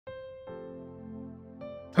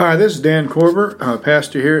Hi, this is Dan Corver,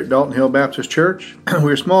 pastor here at Dalton Hill Baptist Church.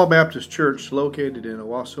 We're a small Baptist church located in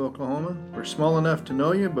Owasso, Oklahoma. We're small enough to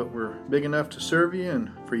know you, but we're big enough to serve you and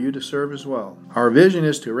for you to serve as well. Our vision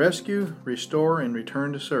is to rescue, restore, and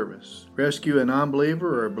return to service. Rescue a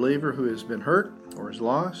non-believer or a believer who has been hurt or is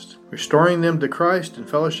lost, restoring them to Christ in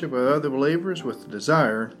fellowship with other believers with the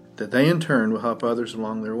desire that they in turn will help others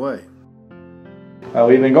along their way.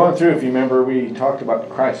 We've been going through, if you remember, we talked about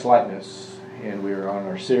Christ likeness. And we were on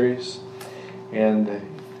our series, and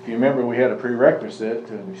if you remember, we had a prerequisite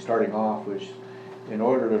starting off, which in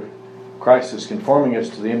order to, Christ is conforming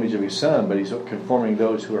us to the image of His Son, but He's conforming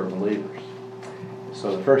those who are believers.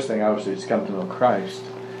 So the first thing obviously is come to know Christ,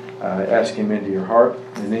 ask Him into your heart,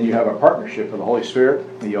 and then you have a partnership with the Holy Spirit.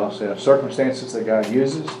 You also have circumstances that God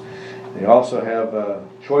uses. You also have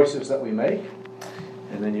choices that we make,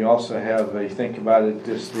 and then you also have, you think about it,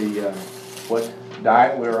 just what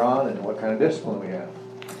diet we're on and what kind of discipline we have.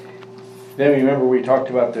 Then remember we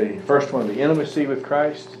talked about the first one, the intimacy with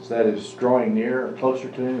Christ. That is drawing near or closer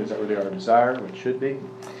to Him. Is that really our desire, which should be?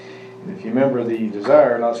 And if you remember the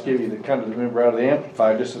desire, and I'll just give you the kind of remember out of the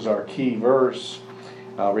Amplified, this is our key verse.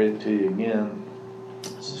 I'll read it to you again.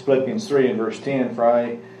 This is Philippians 3 and verse 10.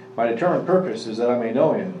 For my determined purpose is that I may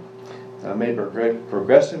know Him, that I may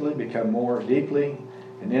progressively become more deeply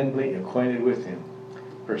and intimately acquainted with Him,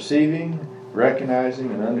 perceiving,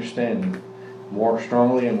 recognizing, and understanding more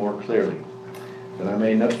strongly and more clearly, that I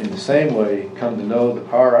may in the same way come to know the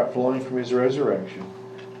power outflowing from His resurrection,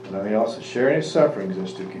 that I may also share in His sufferings,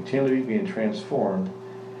 as to continually being transformed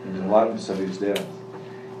into the likeness of His death.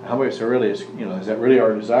 How much so really is that really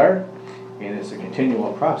our desire? And it's a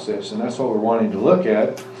continual process, and that's what we're wanting to look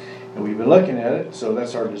at. And we've been looking at it, so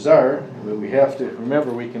that's our desire. But we have to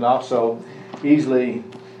remember we can also easily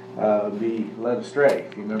be led astray.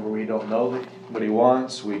 If you remember, we don't know what He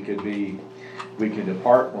wants. We can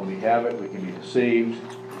depart when we have it. We can be deceived.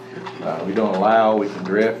 We don't allow. We can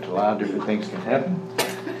drift. A lot of different things can happen.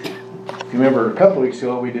 If you remember, a couple weeks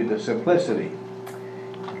ago we did the simplicity.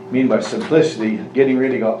 I mean by simplicity, getting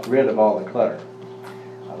rid of all the clutter.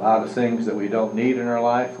 A lot of things that we don't need in our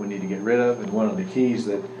life, we need to get rid of. And one of the keys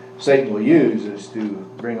that Satan will use is to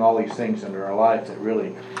bring all these things into our life that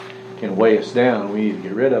really can weigh us down. We need to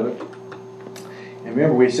get rid of it. And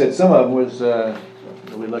remember, we said some of them was that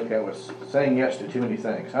we looked at was saying yes to too many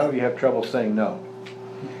things. How do you have trouble saying no?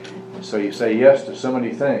 And so you say yes to so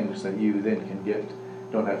many things that you then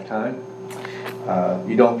don't have time.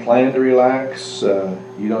 You don't plan to relax.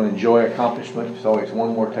 You don't enjoy accomplishment. It's always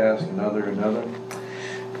one more task, another.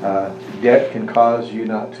 Debt can cause you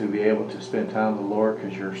not to be able to spend time with the Lord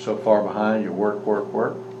because you're so far behind. Your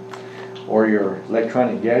work. Or your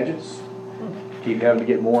electronic gadgets. Keep having to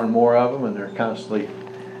get more and more of them, and they're constantly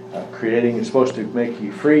creating. It's supposed to make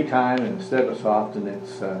you free time, and instead of so often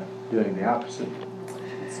it's doing the opposite.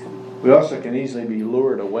 We also can easily be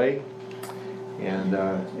lured away, and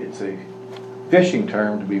it's a fishing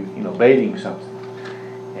term to be, baiting something.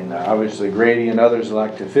 And obviously Grady and others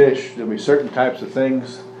like to fish. There'll be certain types of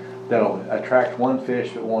things that'll attract one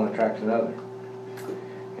fish but won't attract another.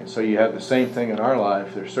 And so you have the same thing in our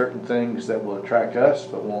life. There's certain things that will attract us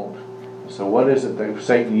but won't. So what is it that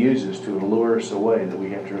Satan uses to lure us away that we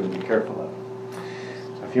have to really be careful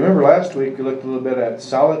of? If you remember last week, we looked a little bit at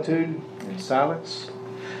solitude and silence.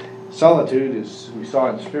 Solitude is, we saw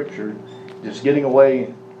in Scripture, just getting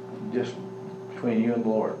away just between you and the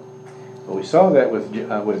Lord. But we saw that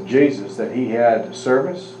with Jesus, that He had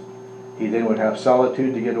service. He then would have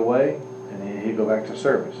solitude to get away, and then He'd go back to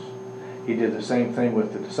service. He did the same thing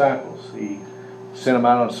with the disciples. He sent them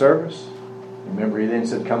out on service. Remember, He then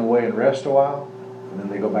said, come away and rest a while. And then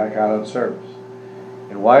they go back out on service.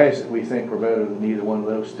 And why is it we think we're better than either one of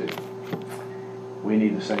those two? We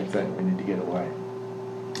need the same thing. We need to get away.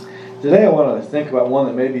 Today I want to think about one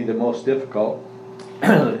that may be the most difficult.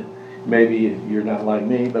 Maybe you're not like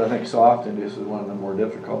me, but I think so often this is one of the more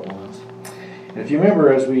difficult ones. And if you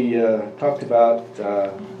remember, as we talked about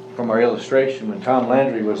from our illustration, when Tom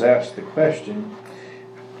Landry was asked the question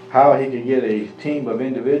how he could get a team of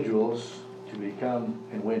individuals to become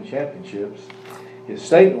and win championships, his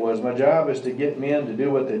statement was, my job is to get men to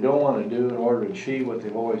do what they don't want to do in order to achieve what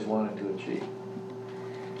they've always wanted to achieve.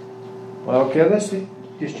 Well, okay, let's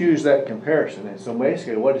just use that comparison. And so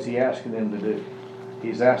basically, what is he asking them to do?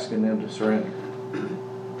 He's asking them to surrender.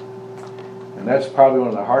 And that's probably one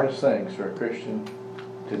of the hardest things for a Christian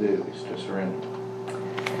to do, is to surrender.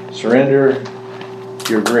 Surrender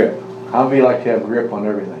your grip. How many of you like to have grip on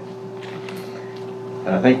everything? And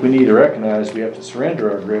I think we need to recognize we have to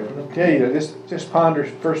surrender our grip. And I'll tell you, just ponder,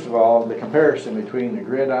 first of all, the comparison between the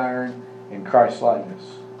gridiron and Christ-likeness.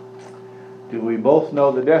 do we both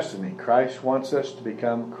know the destiny? Christ wants us to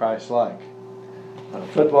become Christ-like. On a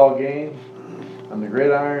football game, on the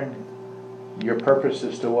gridiron, your purpose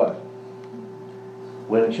is to what?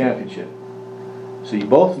 Win a championship. So you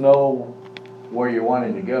both know where you're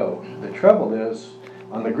wanting to go. The trouble is,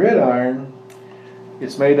 on the gridiron,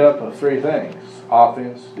 it's made up of three things: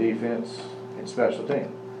 offense, defense, and special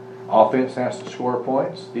team. Offense has to score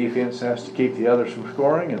points, defense has to keep the others from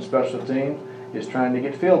scoring, and special team is trying to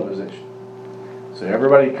get field position. So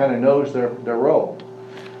everybody kind of knows their role.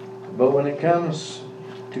 But when it comes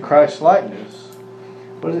to Christ's likeness,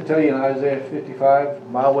 what does it tell you in Isaiah 55?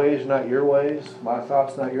 My ways, not your ways. My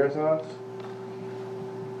thoughts, not your thoughts.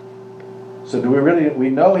 So do we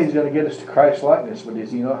know He's going to get us to Christ's likeness, but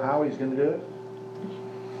does He know how He's going to do it?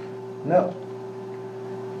 No.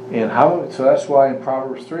 So that's why in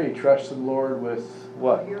Proverbs 3, trust in the Lord with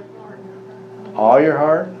what? All your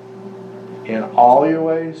heart. In all your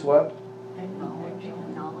ways, what?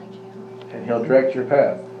 And He'll direct your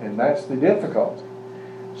path. And that's the difficulty.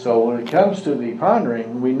 So when it comes to the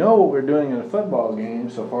pondering, we know what we're doing in a football game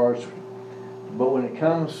but when it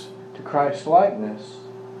comes to Christ's likeness,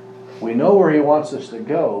 we know where He wants us to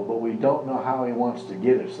go, but we don't know how He wants to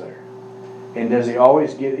get us there. And does He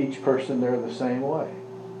always get each person there the same way?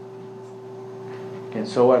 And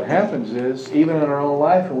so what happens is, even in our own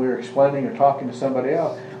life, when we're explaining or talking to somebody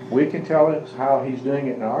else, we can tell us how He's doing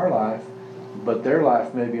it in our life, but their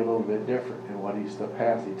life may be a little bit different in the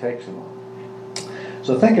path He takes them on.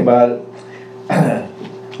 So think about it.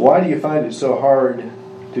 Why do you find it so hard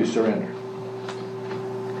to surrender?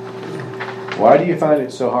 Why do you find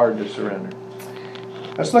it so hard to surrender?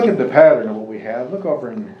 Let's look at the pattern of what we have. Look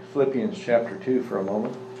over in Philippians chapter 2 for a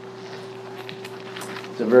moment.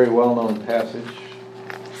 It's a very well-known passage.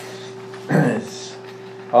 It's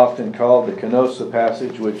often called the kenosis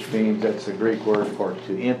passage, which means that's the Greek word for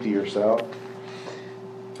to empty yourself.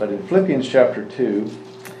 But in Philippians chapter 2,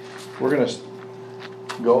 we're going to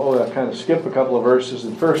kind of skip a couple of verses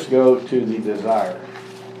and first go to the desire.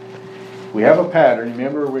 We have a pattern.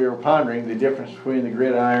 Remember, we were pondering the difference between the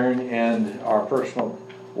gridiron and our personal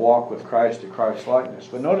walk with Christ to Christ likeness.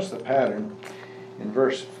 But notice the pattern in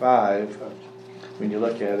verse 5 when you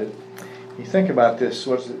look at it. You think about this.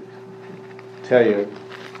 What's it tell you?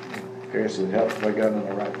 I guess it would help if I got on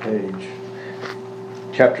the right page.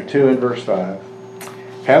 Chapter 2 and verse 5.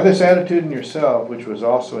 Have this attitude in yourself, which was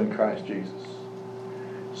also in Christ Jesus.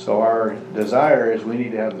 So our desire is we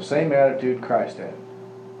need to have the same attitude Christ had.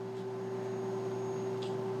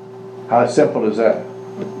 How simple is that?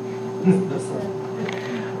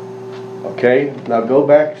 Okay, now go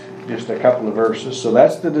back just a couple of verses. So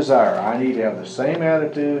that's the desire. I need to have the same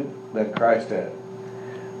attitude that Christ had.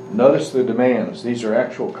 Notice the demands. These are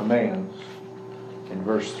actual commands in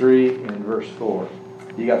verse 3 and in verse 4.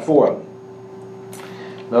 You got 4 of them.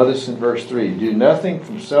 Notice in verse 3, do nothing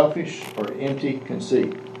from selfish or empty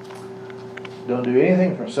conceit. Don't do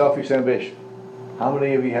anything from selfish ambition. How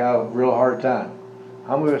many of you have a real hard time?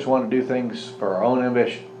 How many of us want to do things for our own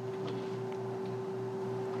ambition?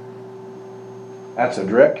 That's a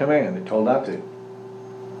direct command. They're told not to.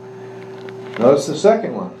 Notice the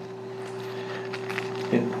second one.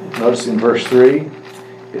 Notice in verse 3,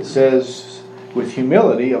 it says, with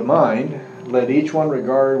humility of mind, let each one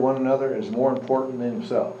regard one another as more important than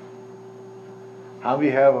himself. How many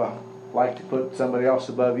of you like to put somebody else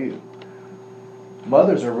above you?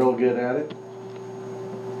 Mothers are real good at it.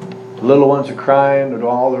 The little ones are crying, and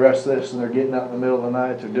all the rest of this, and they're getting up in the middle of the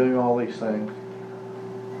night, they're doing all these things.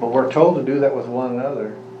 But we're told to do that with one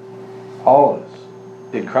another. All of us.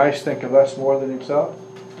 Did Christ think of us more than Himself?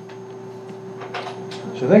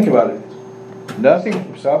 So think about it. Nothing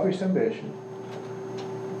from selfish ambition.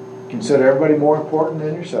 Consider everybody more important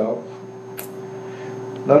than yourself.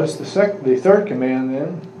 Notice the third command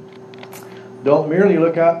then. Don't merely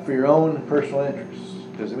look out for your own personal interests.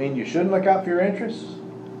 Does it mean you shouldn't look out for your interests?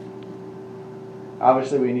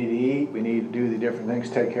 Obviously we need to eat, we need to do the different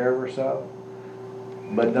things, take care of ourselves.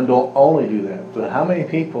 But then don't only do that. But how many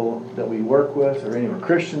people that we work with, or anyone,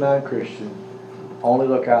 Christian, non-Christian, only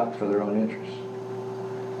look out for their own interests?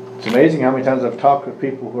 It's amazing how many times I've talked with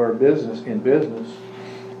people who are in business,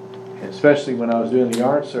 especially when I was doing the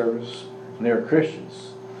yard service, and they were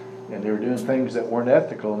Christians, and they were doing things that weren't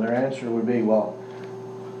ethical, and their answer would be, well,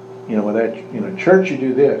 church you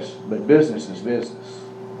do this, but business is business.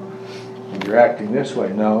 And you're acting this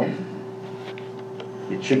way. No.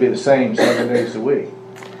 It should be the same 7 days a week.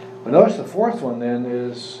 But notice the fourth one then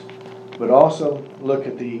is, but also look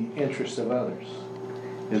at the interests of others.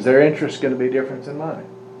 Is their interest going to be different than mine?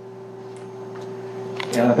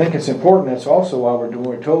 And I think it's important. That's also why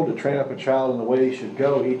we're told to train up a child in the way he should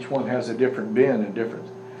go. Each one has a different bent and different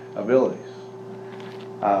abilities.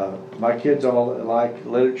 My kids all like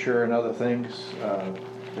literature and other things.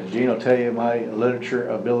 And Gene will tell you my literature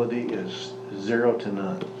ability is 0 to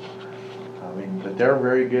none. I mean, but they're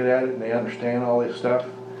very good at it and they understand all this stuff,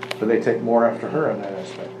 but they take more after her on that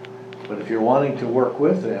aspect. But if you're wanting to work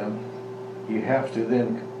with them, you have to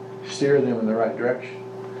then steer them in the right direction.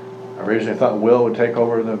 I originally thought Will would take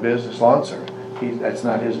over the business lawn service. That's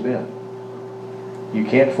not his bent. You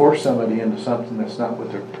can't force somebody into something that's not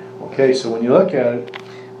what they're... Okay, so when you look at it,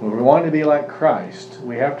 when we want to be like Christ,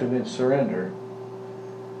 we have to then surrender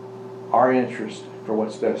our interest for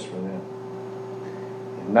what's best for them.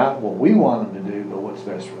 And not what we want them to do, but what's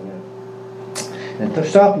best for them. And to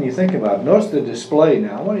stop and you think about it, notice the display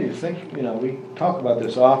now. I want you to think, we talk about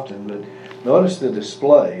this often, but notice the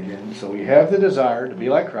display then. So we have the desire to be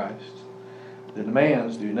like Christ. The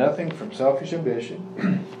demands: do nothing from selfish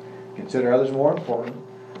ambition. Consider others more important.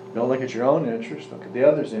 Don't look at your own interest, look at the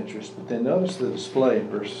other's interest. But then notice the display in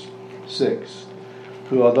verse 6.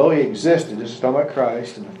 Who, although he existed, this is talking about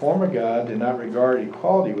Christ, in the form of God, did not regard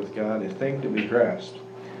equality with God a thing to be grasped.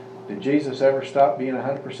 Did Jesus ever stop being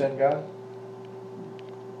 100% God?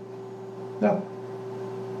 No.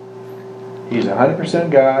 He's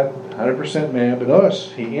 100% God, 100% man, but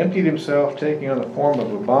notice, he emptied himself, taking on the form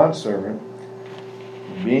of a bondservant,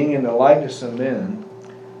 being in the likeness of men,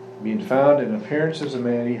 being found in appearance as a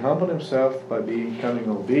man, he humbled himself by becoming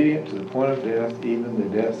obedient to the point of death, even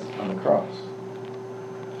the death on the cross.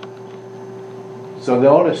 So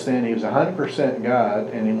notice then, he was 100% God,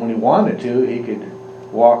 and when he wanted to, he could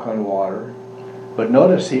walk on water. But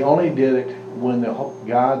notice, he only did it when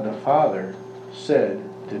God the Father said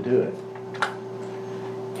to do it.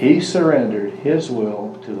 He surrendered his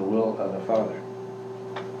will to the will of the Father.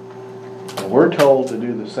 And we're told to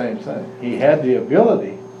do the same thing. He had the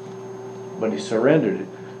ability, but he surrendered it.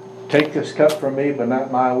 Take this cup from me, but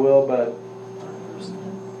not my will, but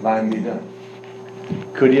thine be done.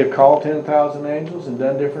 Could he have called 10,000 angels and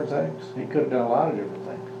done different things? He could have done a lot of different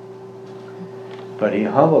things. But he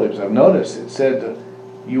humbled himself. Notice it said that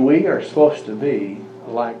we are supposed to be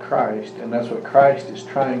like Christ, and that's what Christ is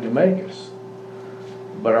trying to make us.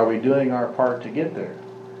 But are we doing our part to get there?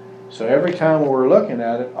 So every time we're looking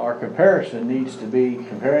at it, our comparison needs to be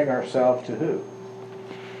comparing ourselves to who?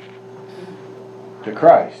 To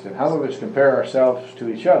Christ. And how do we compare ourselves to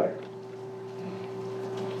each other?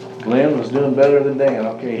 Glenn was doing better than Dan.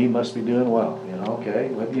 Okay, he must be doing well.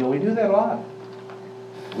 Okay. But, we do that a lot.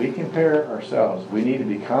 We compare ourselves. We need to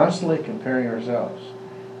be constantly comparing ourselves.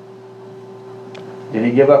 Did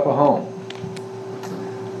he give up a home?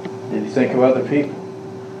 Did he think of other people?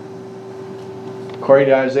 According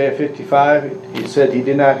to Isaiah 55, he said he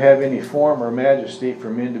did not have any form or majesty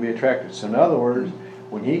for men to be attracted. So in other words,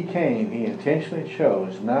 when he came, he intentionally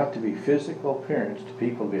chose not to be physical appearance to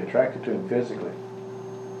people to be attracted to him physically.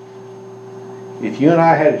 If you and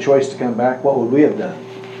I had a choice to come back, what would we have done?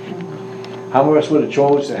 How many of us would have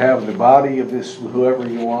chose to have the body of this whoever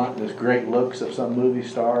you want, this great looks of some movie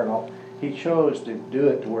star and all? He chose to do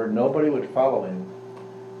it to where nobody would follow him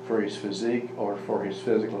for his physique or for his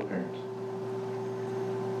physical appearance.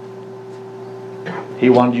 He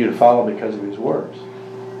wanted you to follow because of his words.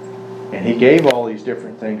 And he gave all these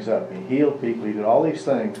different things up. He healed people. He did all these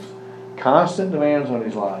things. Constant demands on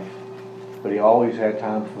his life. But he always had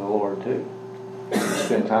time for the Lord too. He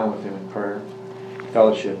spend time with him in prayer,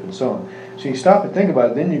 fellowship, and so on. So you stop and think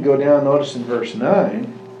about it. Then you go down, notice in verse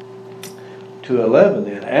 9 to 11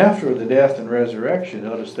 then. After the death and resurrection,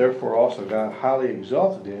 notice, therefore also God highly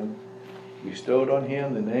exalted him, bestowed on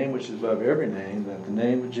him the name which is above every name, that the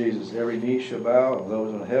name of Jesus every knee shall bow, of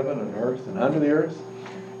those on heaven and earth and under the earth.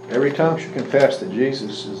 Every tongue shall confess that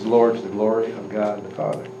Jesus is Lord, to the glory of God the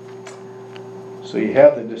Father. So you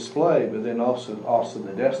have the display, but then also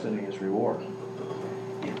the destiny is reward.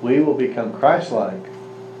 If we will become Christ-like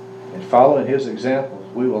and follow in his examples,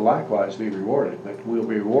 we will likewise be rewarded, but we'll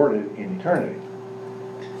be rewarded in eternity.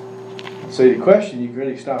 So the question, you can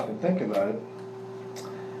really stop and think about it.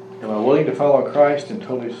 Am I willing to follow Christ and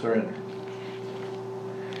totally surrender?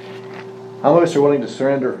 How many of us are willing to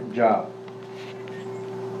surrender a job?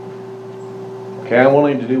 Okay, I'm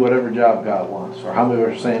willing to do whatever job God wants. Or how many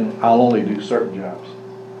are saying, I'll only do certain jobs?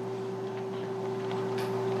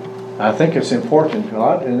 I think it's important,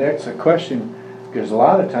 and that's a question, because a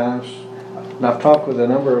lot of times, and I've talked with a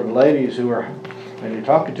number of ladies who are, and you're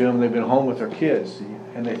talking to them, they've been home with their kids,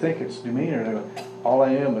 and they think it's demeanor. They go, all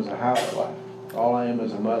I am is a housewife. All I am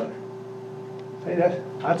is a mother. Hey,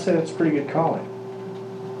 I'd say that's a pretty good calling.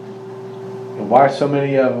 And why so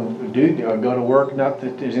many of them do go to work. Not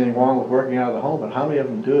that there's anything wrong with working out of the home, but how many of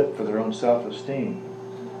them do it for their own self-esteem?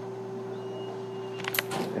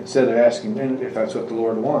 Instead of asking if that's what the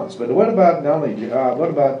Lord wants. But what about not only what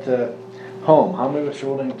about home? How many of us are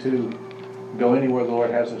willing to go anywhere the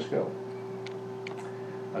Lord has us go?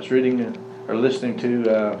 I was reading or listening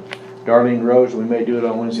to Darlene Rose. We may do it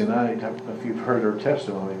on Wednesday night if you've heard her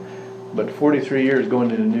testimony. But 43 years going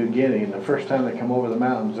to New Guinea, and the first time they come over the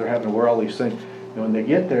mountains, they're having to wear all these things. And when they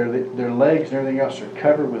get there, their legs and everything else are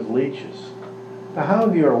covered with leeches. Now, how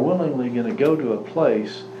of you are willingly going to go to a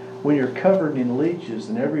place when you're covered in leeches,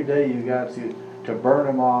 and every day you got to burn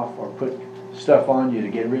them off or put stuff on you to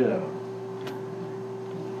get rid of them?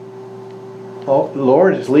 Oh, the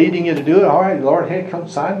Lord is leading you to do it. All right, Lord, hey, come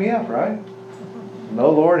sign me up, right? No,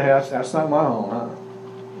 Lord, that's not my home, huh?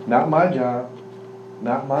 Not my job,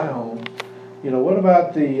 not my home. What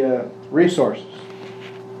about the resources?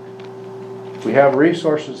 We have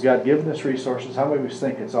resources. God given us resources. How many of us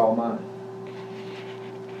think it's all mine?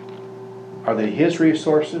 Are they His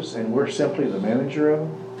resources and we're simply the manager of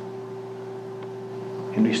them?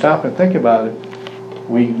 And we stop and think about it.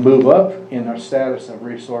 We move up in our status of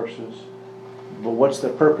resources, but what's the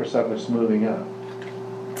purpose of us moving up?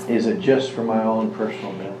 Is it just for my own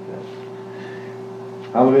personal benefit?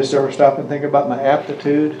 How many of us ever stop and think about my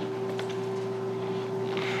aptitude?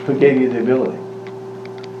 Who gave you the ability?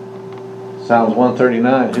 Psalms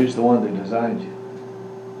 139, who's the one that designed you?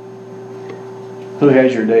 Who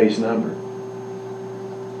has your days numbered?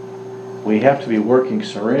 We have to be working,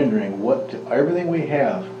 surrendering everything we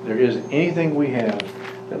have. There isn't anything we have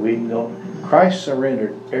that we don't. Christ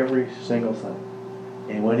surrendered every single thing.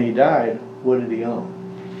 And when He died, what did He own?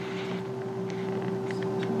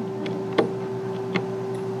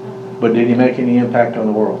 But did He make any impact on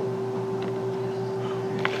the world?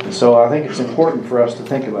 And so I think it's important for us to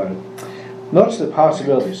think about it. Notice the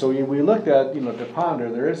possibility. So we looked at, to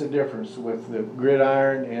ponder, there is a difference with the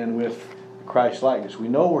gridiron and with Christ likeness. We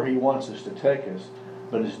know where He wants us to take us,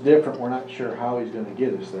 but it's different. We're not sure how He's going to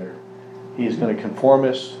get us there. He's going to conform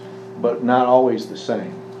us, but not always the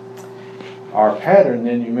same. Our pattern,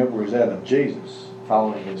 then, you remember, was that of Jesus,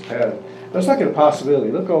 following His pattern. Let's look at a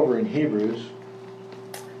possibility. Look over in Hebrews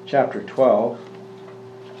chapter 12.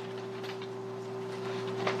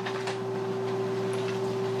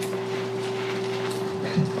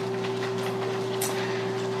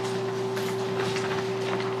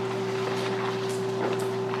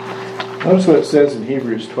 Notice what it says in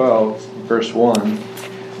Hebrews 12, verse 1.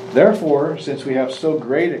 Therefore, since we have so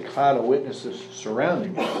great a cloud of witnesses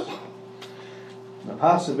surrounding us, the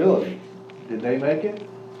possibility, did they make it?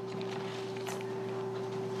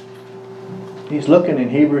 He's looking in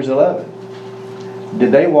Hebrews 11.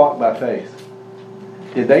 Did they walk by faith?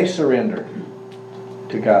 Did they surrender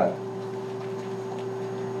to God?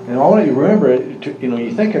 And I want you to remember,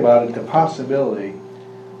 you think about it, the possibility,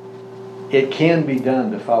 it can be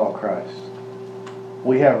done to follow Christ.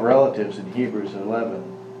 We have relatives in Hebrews 11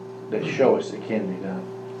 that show us it can be done.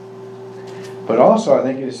 But also, I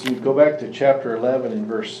think as you go back to chapter 11 and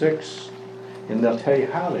verse 6, and they'll tell you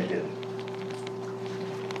how they did it.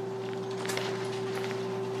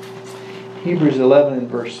 Hebrews 11 and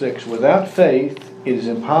verse 6, without faith it is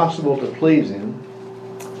impossible to please Him.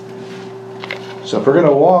 So if we're going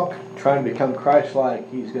to walk trying to become Christ-like,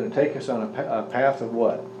 He's going to take us on a path of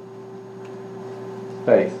what?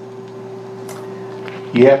 Faith.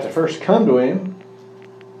 You have to first come to Him.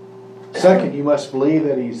 Second, you must believe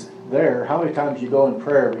that He's there. How many times you go in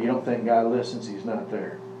prayer but you don't think God listens? He's not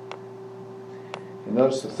there. And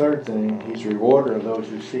notice the third thing, He's a rewarder of those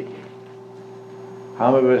who seek Him.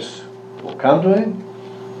 How many of us will come to Him?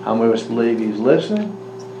 How many of us believe He's listening?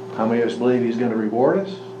 How many of us believe He's going to reward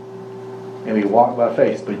us? And we walk by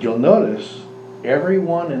faith. But you'll notice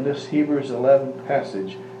everyone in this Hebrews 11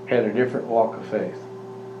 passage had a different walk of faith.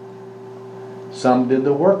 Some did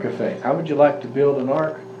the work of faith. How would you like to build an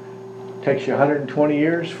ark? It takes you 120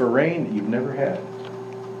 years for rain that you've never had.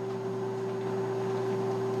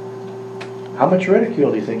 How much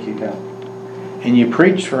ridicule do you think you got? And you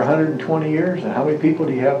preached for 120 years, and how many people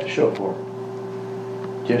do you have to show for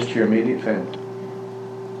it? Just your immediate family.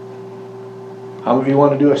 How many of you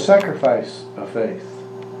want to do a sacrifice of faith?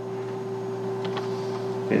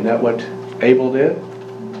 Isn't that what Abel did?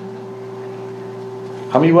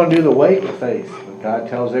 How many want to do the wait of faith? When God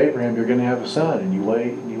tells Abraham you're going to have a son, and you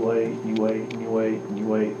wait, and you wait, and you wait, and you wait, and you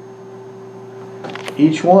wait.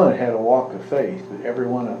 Each one had a walk of faith, but every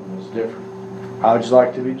one of them was different. How would you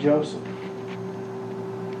like to be Joseph?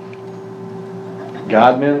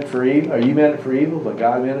 God meant it for evil, or you meant it for evil, but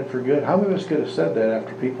God meant it for good. How many of us could have said that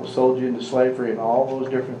after people sold you into slavery and all those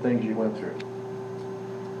different things you went through?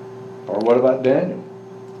 Or what about Daniel?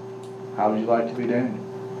 How would you like to be Daniel?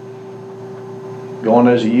 Going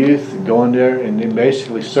as a youth, and going there and then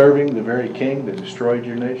basically serving the very king that destroyed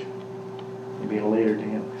your nation and being a leader to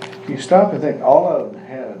him. If you stop and think, all of them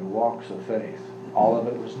had walks of faith. All of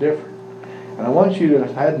it was different. And I want you to,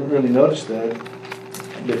 if I hadn't really noticed that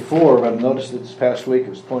before, but I noticed it this past week, it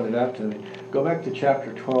was pointed out to me, go back to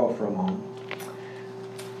chapter 12 for a moment.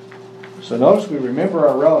 So notice we remember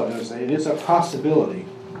our relatives. It is a possibility.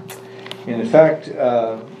 And in fact,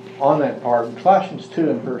 on that part, in Colossians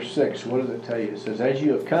 2 and verse 6, what does it tell you? It says, as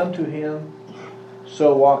you have come to him,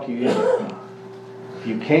 so walk you in him.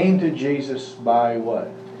 You came to Jesus by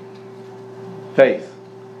what? Faith.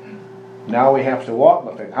 Now we have to walk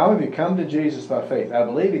by faith. How many of you come to Jesus by faith? I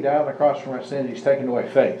believe he died on the cross for our sins. He's taken away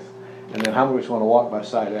faith. And then how many of us want to walk by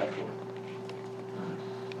sight afterward?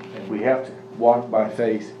 And we have to walk by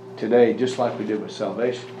faith today, just like we did with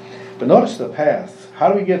salvation. But notice the path.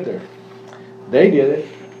 How do we get there? They did it.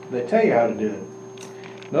 They tell you how to do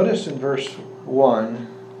it. Notice in verse 1,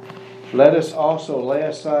 let us also lay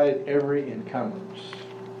aside every encumbrance.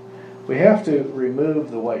 We have to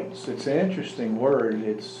remove the weights. It's an interesting word.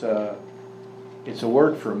 It's a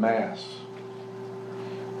word for mass.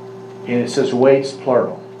 And it says weights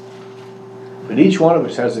plural. But each one of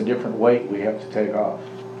us has a different weight we have to take off.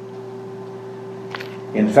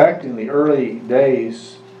 In fact, in the early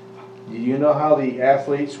days, do you know how the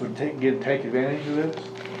athletes would take advantage of this?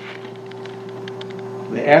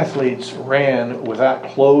 The athletes ran without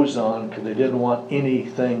clothes on because they didn't want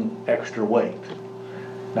anything extra weight.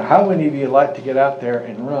 Now, how many of you like to get out there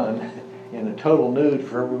and run in a total nude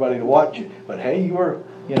for everybody to watch you? But hey, you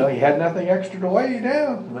had nothing extra to weigh you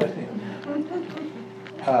down. But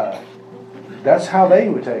that's how they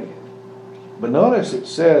would take it. But notice it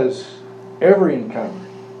says every encumbrance.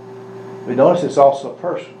 But notice it's also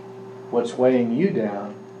personal. What's weighing you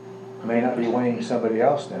down may not be weighing somebody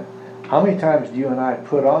else down. How many times do you and I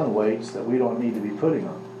put on weights that we don't need to be putting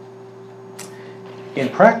on? In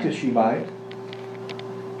practice, you might.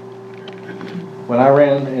 When I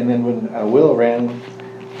ran, and then when Will ran,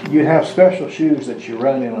 you'd have special shoes that you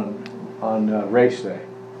run in on race day.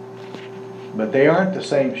 But they aren't the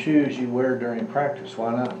same shoes you wear during practice.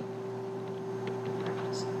 Why not?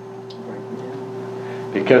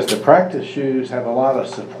 Because the practice shoes have a lot of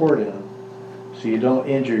support in them, so you don't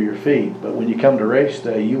injure your feet. But when you come to race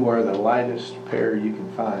day, you wear the lightest pair you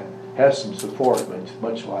can find. It has some support, but it's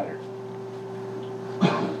much lighter.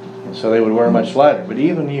 And so they would wear much lighter. But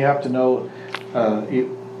even you have to know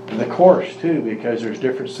the course too, because there's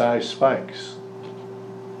different size spikes.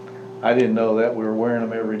 I didn't know that. We were wearing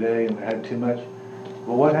them every day and had too much.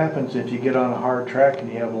 Well, what happens if you get on a hard track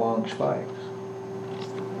and you have long spikes?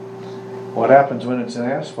 What happens when it's an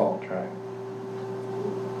asphalt track?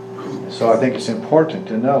 So I think it's important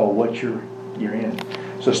to know what you're in.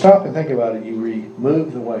 So stop and think about it. You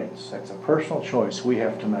remove the weights. That's a personal choice we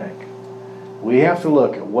have to make. We have to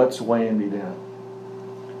look at what's weighing me down.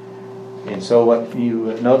 And so what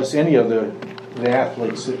you notice, any of the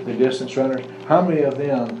athletes, the distance runners, how many of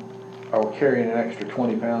them are carrying an extra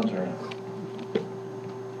 20 pounds around?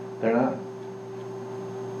 They're not.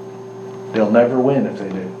 They'll never win if they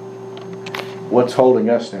do. What's holding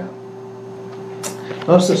us down?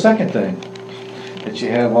 Notice the second thing that you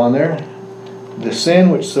have on there. The sin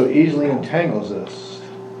which so easily entangles us.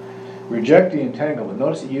 Reject the entanglement.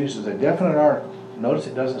 Notice it uses a definite article. Notice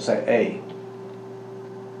it doesn't say a.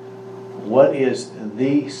 What is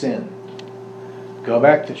the sin? Go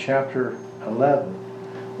back to chapter 11.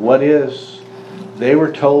 What is... They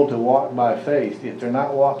were told to walk by faith. If they're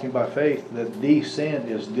not walking by faith, that the sin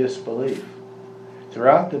is disbelief.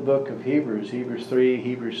 Throughout the book of Hebrews, Hebrews 3,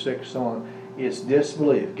 Hebrews 6, so on, it's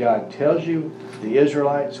disbelief. God tells you, the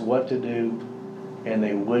Israelites, what to do, and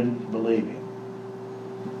they wouldn't believe Him.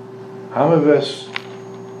 How many of us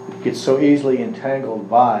get so easily entangled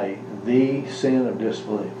by the sin of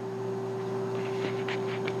disbelief?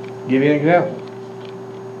 Give you an example.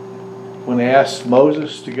 When they asked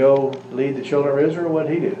Moses to go lead the children of Israel, what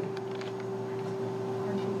did he do?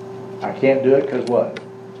 I can't do it because what?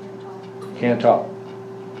 Can't talk.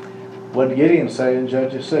 What did Gideon say in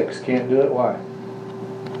Judges 6? Can't do it. Why?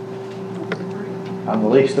 I'm the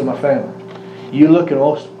least of my family. You look at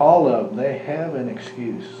most all of them, they have an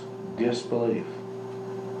excuse. Disbelief.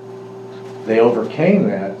 They overcame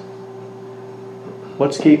that.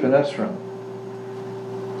 What's keeping us from it?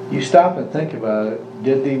 You stop and think about it.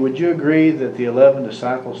 Would you agree that the 11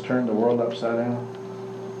 disciples turned the world upside down?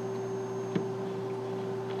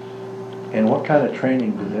 And what kind of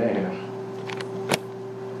training did they have?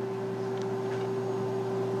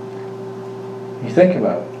 You think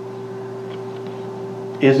about it.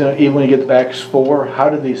 Isn't it, even when you get to Acts 4, how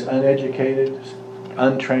do these uneducated,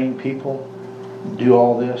 untrained people do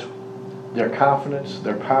all this? Their confidence,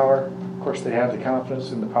 their power. Of course, they have the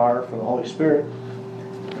confidence and the power from the Holy Spirit,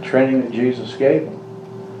 the training that Jesus gave them.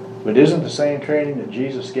 But isn't the same training that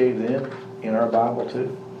Jesus gave them in our Bible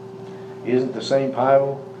too? Isn't the same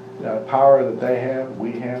power that they have,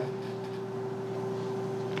 we have?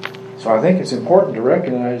 So I think it's important to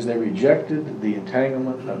recognize they rejected the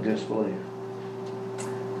entanglement of disbelief.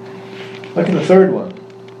 Look at the third one.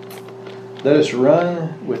 Let us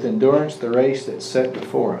run with endurance the race that's set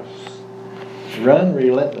before us. Run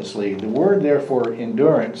relentlessly. The word there for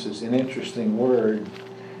endurance is an interesting word.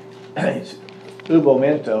 It's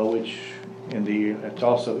ubomento, which it's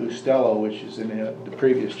also ustello, which is in the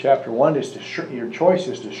previous chapter. One is your choice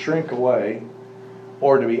is to shrink away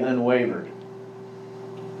or to be unwavered.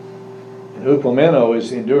 And upomeno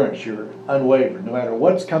is endurance. You're unwavered. No matter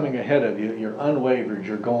what's coming ahead of you, you're unwavered.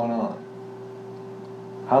 You're going on.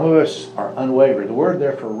 How many of us are unwavered? The word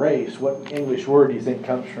there for race, what English word do you think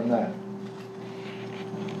comes from that?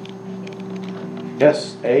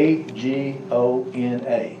 Yes, agona.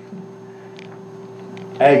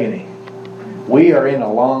 Agony. We are in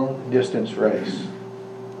a long distance race.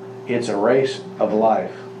 It's a race of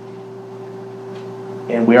life.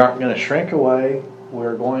 And we aren't going to shrink away.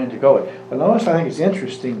 We're going to go it. But notice, I think it's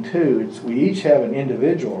interesting too, we each have an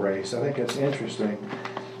individual race. I think that's interesting.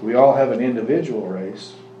 We all have an individual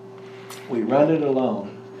race. We run it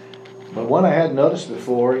alone. But one I hadn't noticed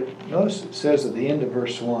before, notice it says at the end of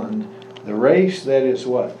verse 1, the race that is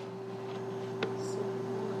what?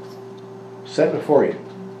 Set before you.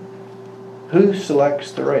 Who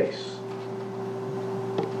selects the race?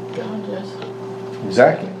 God does.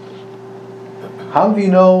 Exactly. How do you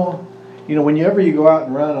know, whenever you go out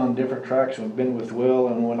and run on different tracks, I've been with Will,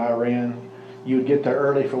 and when I ran, you would get there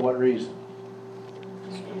early for what reason?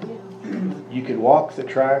 You could walk the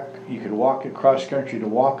track, you could walk across country to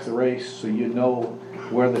walk the race so you'd know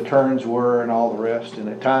where the turns were and all the rest. And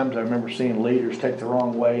at times I remember seeing leaders take the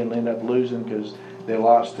wrong way and end up losing because they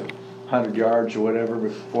lost 100 yards or whatever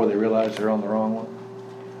before they realized they're on the wrong one.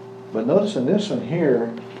 But notice in this one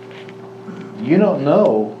here, you don't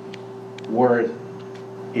know where it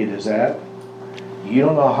is at. You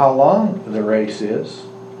don't know how long the race is.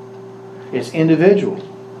 It's individual.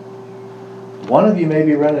 One of you may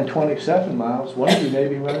be running 27 miles. One of you may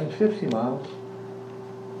be running 50 miles.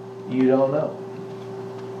 You don't know.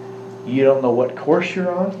 You don't know what course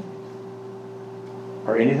you're on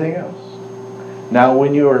or anything else. Now,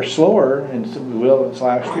 when you are slower, and Will, it's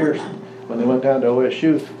last year, when they went down to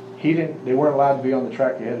OSU, they weren't allowed to be on the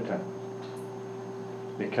track ahead of time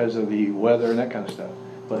because of the weather and that kind of stuff.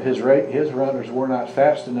 But his runners were not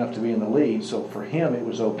fast enough to be in the lead, so for him it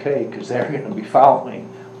was okay because they were going to be following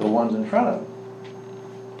the ones in front of him.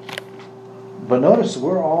 But notice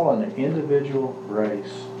we're all on an individual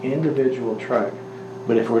race, individual track.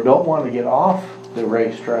 But if we don't want to get off the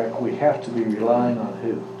racetrack, we have to be relying on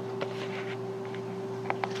who?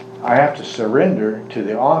 I have to surrender to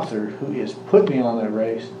the author who has put me on that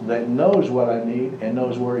race, that knows what I need and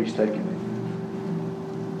knows where he's taking me.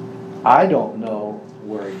 I don't know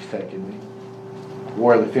where he's taking me,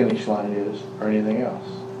 where the finish line is, or anything else.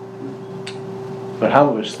 But how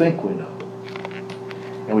many of us think we know?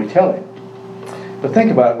 And we tell him. But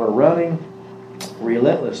think about it, we're running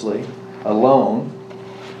relentlessly, alone,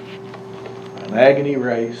 an agony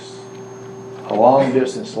race, a long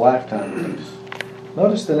distance lifetime race.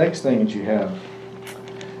 Notice the next thing that you have.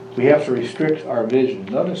 We have to restrict our vision.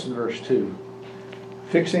 Notice in verse 2,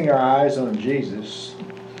 fixing our eyes on Jesus,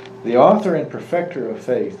 the author and perfecter of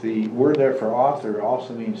faith. The word there for author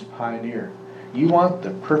also means pioneer. You want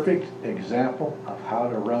the perfect example of how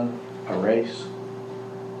to run a race,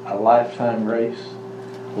 a lifetime race?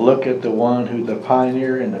 Look at the one who the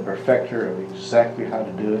pioneer and the perfecter of exactly how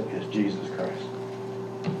to do it is Jesus Christ.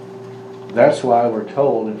 That's why we're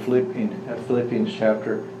told in Philippians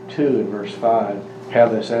chapter 2 and verse 5,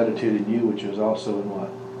 have this attitude in you which is also in what?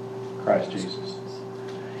 Christ Jesus.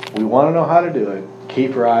 We want to know how to do it.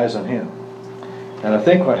 Keep our eyes on Him. And I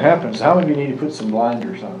think what happens, how many of you need to put some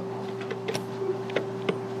blinders on?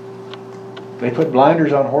 They put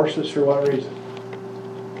blinders on horses for what reason?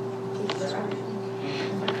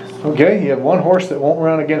 Okay, you have one horse that won't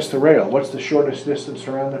run against the rail. What's the shortest distance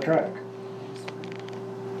around the track?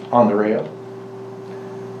 On the rail.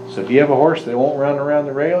 So if you have a horse that won't run around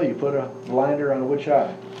the rail, you put a blinder on which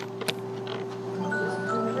eye?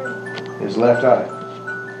 His left eye.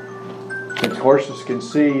 Since horses can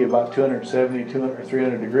see about 270, 200,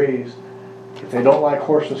 300 degrees, if they don't like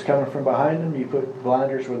horses coming from behind them, you put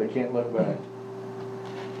blinders where they can't look back.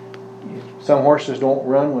 Some horses don't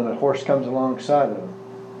run when a horse comes alongside of them.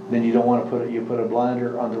 Then you don't want to put a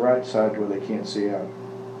blinder on the right side where they can't see out.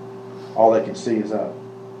 All they can see is up.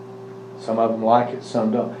 Some of them like it,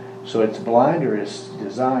 some don't. So its blinder is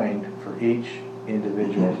designed for each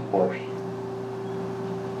individual horse.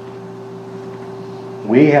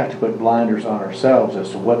 We have to put blinders on ourselves as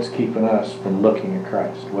to what's keeping us from looking at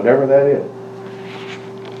Christ, whatever that is.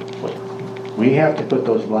 We have to put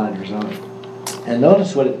those blinders on. And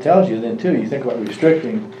notice what it tells you then too. You think about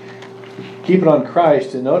restricting, keep it on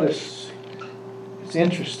Christ, and notice it's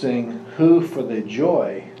interesting who for the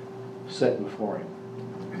joy set before him.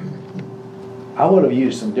 I would have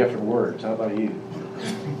used some different words. How about you?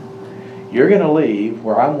 You're going to leave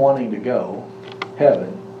where I'm wanting to go,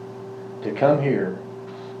 heaven, to come here,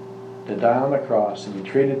 to die on the cross and be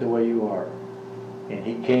treated the way you are. And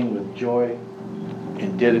he came with joy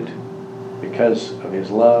and did it because of his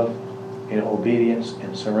love and obedience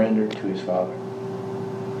and surrender to his Father.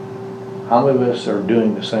 How many of us are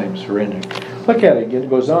doing the same, surrendering? Look at it. It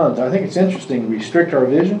goes on. I think it's interesting. Restrict our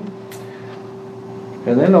vision.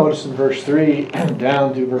 And then notice in verse 3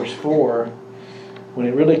 down to verse 4, when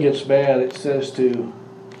it really gets bad, it says to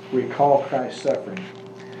recall Christ's suffering.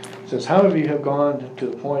 It says, how many of you have gone to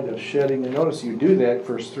the point of shedding? And notice you do that,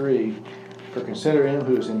 verse 3, for consider him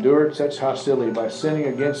who has endured such hostility by sinning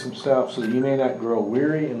against himself, so that you may not grow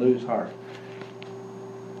weary and lose heart.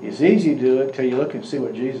 It's easy to do it till you look and see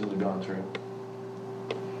what Jesus has gone through.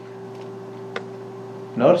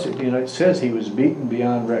 Notice it, it says he was beaten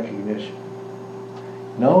beyond recognition.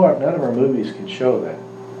 No, none of our movies can show that.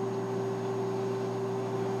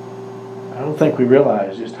 I don't think we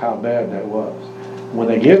realize just how bad that was. When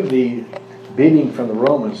they give the beating from the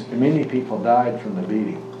Romans, many people died from the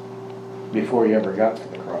beating before he ever got to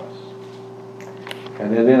the cross.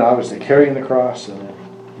 And then obviously carrying the cross and then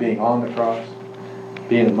being on the cross,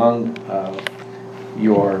 being among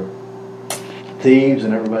your thieves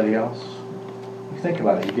and everybody else. You think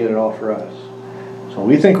about it, he did it all for us. So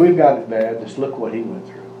we think we've got it bad, just look what he went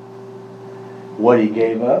through. What he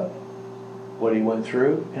gave up, what he went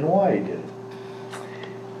through, and why he did it.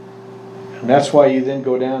 And that's why you then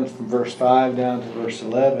go down from verse 5 down to verse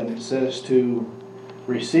 11. It says to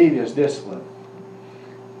receive his discipline.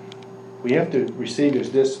 We have to receive his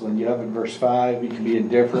discipline. You have in verse 5, you can be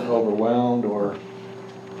indifferent, overwhelmed, or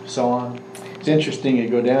so on. It's interesting, you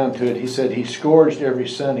go down to it, he said he scourged every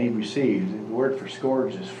son he received. The word for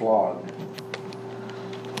scourged is flogged.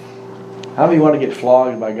 How many want to get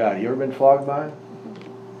flogged by God? You ever been flogged by him?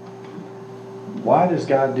 Why does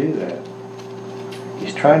God do that?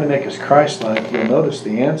 He's trying to make us Christ-like. You'll notice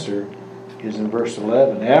the answer is in verse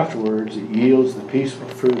 11. Afterwards, it yields the peaceful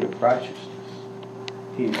fruit of righteousness.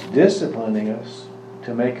 He's disciplining us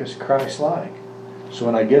to make us Christ-like. So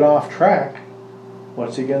when I get off track,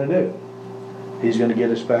 what's he going to do? He's going to get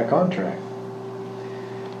us back on track.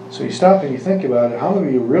 So you stop and you think about it. How many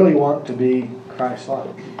of you really want to be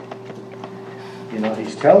Christ-like? He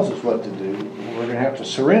tells us what to do. We're going to have to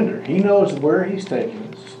surrender. He knows where he's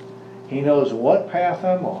taking us. He knows what path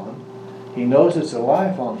I'm on. He knows it's a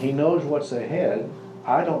life on. He knows what's ahead.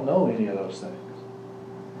 I don't know any of those things.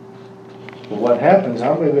 But what happens,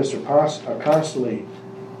 how many of us are constantly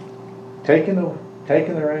taking the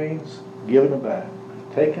reins, giving them back.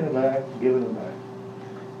 Taking them back, giving them back.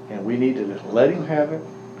 And we need to just let him have it,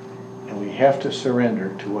 and we have to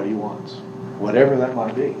surrender to what he wants, whatever that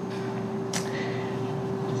might be.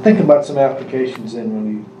 Think about some applications then when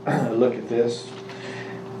you look at this.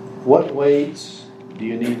 What weights do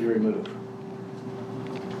you need to remove?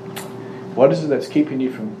 What is it that's keeping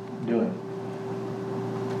you from doing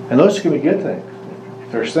it? And those can be good things.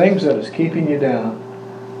 If there's things that is keeping you down,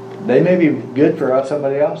 they may be good for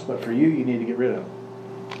somebody else, but for you, you need to get rid of them.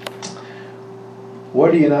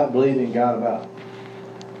 What do you not believe in God about?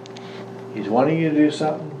 He's wanting you to do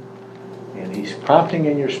something, and he's prompting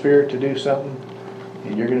in your spirit to do something,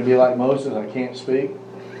 and you're going to be like Moses, I can't speak.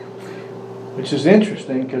 Which is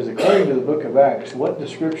interesting, because according to the book of Acts, what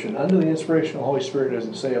description, under the inspiration of the Holy Spirit, does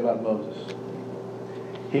it say about Moses?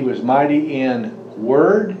 He was mighty in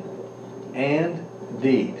word and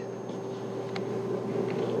deed.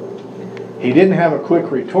 He didn't have a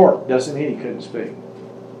quick retort, doesn't mean he couldn't speak.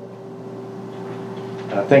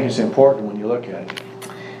 And I think it's important when you look at it.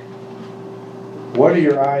 What are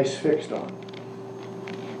your eyes fixed on?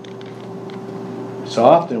 So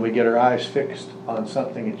often we get our eyes fixed on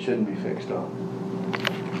something it shouldn't be fixed on.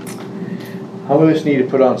 How many of us need to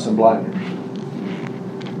put on some blinders?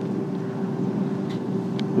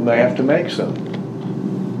 We may have to make some.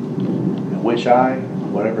 And which eye,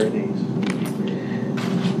 whatever it needs.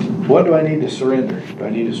 What do I need to surrender? Do I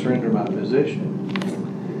need to surrender my position?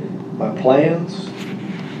 by plans,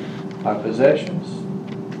 by possessions.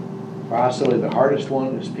 Possibly the hardest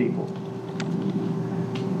one is people.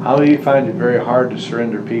 How many of you find it very hard to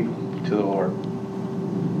surrender people to the Lord?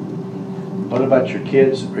 What about your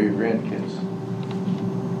kids or your grandkids?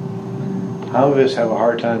 How many of us have a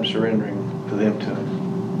hard time surrendering to them to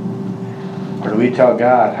Him? Or do we tell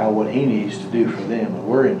God what He needs to do for them and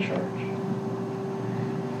we're in charge?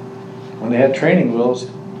 When they had training wheels,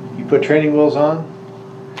 you put training wheels on,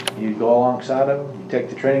 you go alongside of them, you take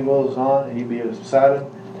the training wheels on and you be beside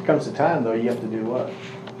them. There comes a time though you have to do what?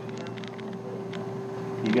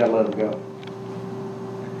 You got to let them go.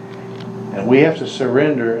 And we have to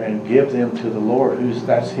surrender and give them to the Lord,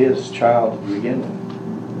 that's His child to begin with.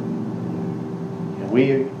 And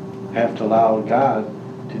we have to allow God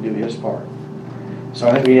to do His part. So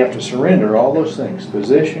I think we have to surrender all those things,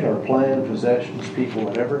 position or plan, possessions, people,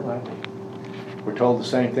 whatever it might be. We're told the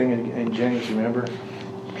same thing in James, remember?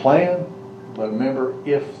 Plan, but remember,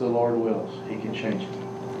 if the Lord wills, He can change it,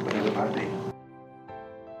 whatever it might be.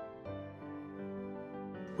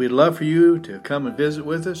 We'd love for you to come and visit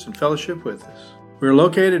with us and fellowship with us. We're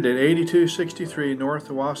located at 8263 North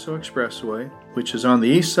Owasso Expressway, which is on the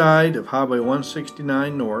east side of Highway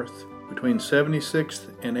 169 North, between 76th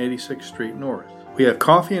and 86th Street North. We have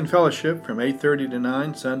coffee and fellowship from 8:30 to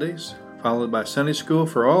 9 Sundays, followed by Sunday school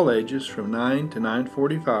for all ages from 9 to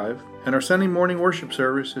 9:45, and our Sunday morning worship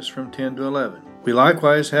service is from 10 to 11. We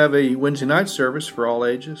likewise have a Wednesday night service for all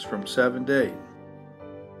ages from 7 to 8.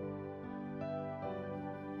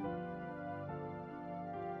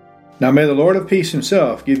 Now may the Lord of peace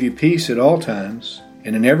Himself give you peace at all times,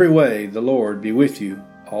 and in every way the Lord be with you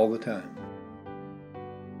all the time.